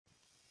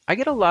I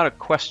get a lot of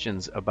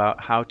questions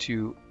about how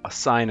to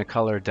assign a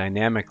color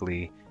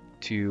dynamically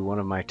to one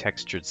of my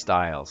textured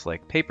styles,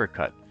 like paper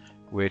cut,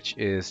 which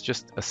is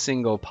just a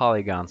single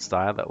polygon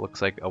style that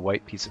looks like a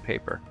white piece of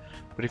paper.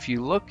 But if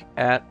you look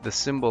at the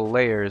symbol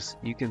layers,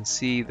 you can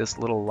see this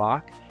little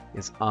lock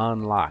is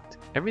unlocked.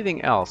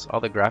 Everything else,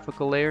 all the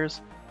graphical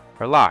layers,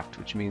 are locked,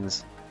 which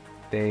means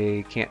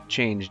they can't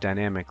change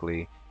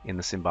dynamically in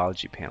the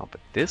symbology panel.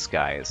 But this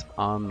guy is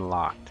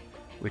unlocked,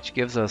 which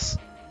gives us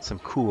some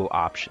cool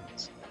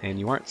options. And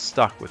you aren't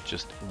stuck with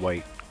just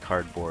white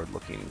cardboard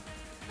looking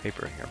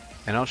paper here.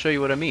 And I'll show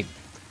you what I mean.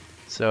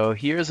 So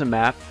here's a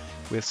map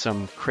with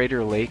some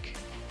Crater Lake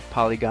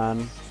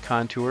polygon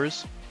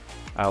contours.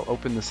 I'll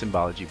open the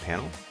symbology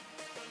panel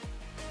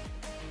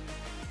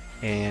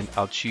and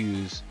I'll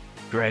choose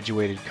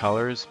graduated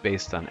colors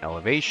based on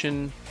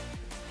elevation.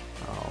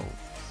 I'll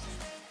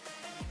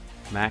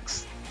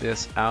max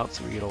this out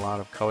so we get a lot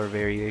of color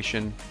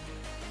variation.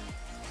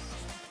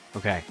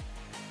 Okay,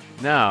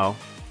 now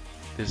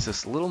there's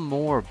this little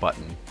more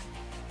button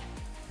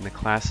in the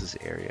classes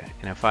area,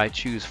 and if I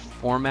choose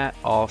format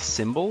all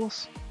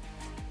symbols,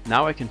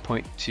 now I can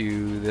point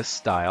to this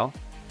style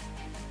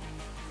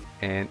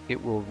and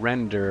it will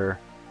render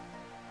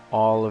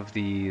all of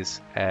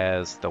these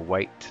as the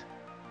white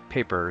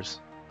papers,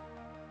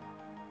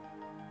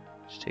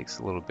 which takes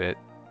a little bit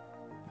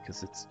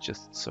because it's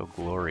just so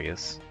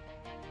glorious.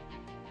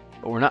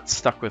 But we're not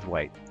stuck with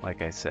white,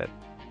 like I said.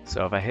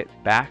 So if I hit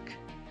back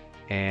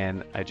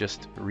and I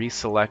just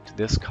reselect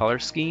this color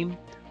scheme,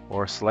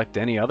 or select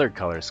any other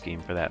color scheme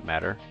for that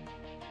matter,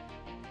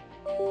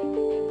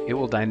 it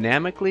will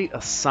dynamically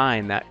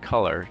assign that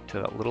color to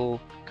that little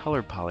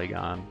color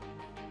polygon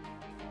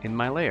in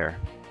my layer.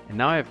 And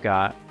now I've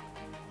got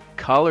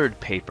colored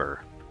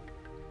paper,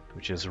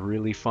 which is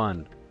really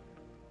fun.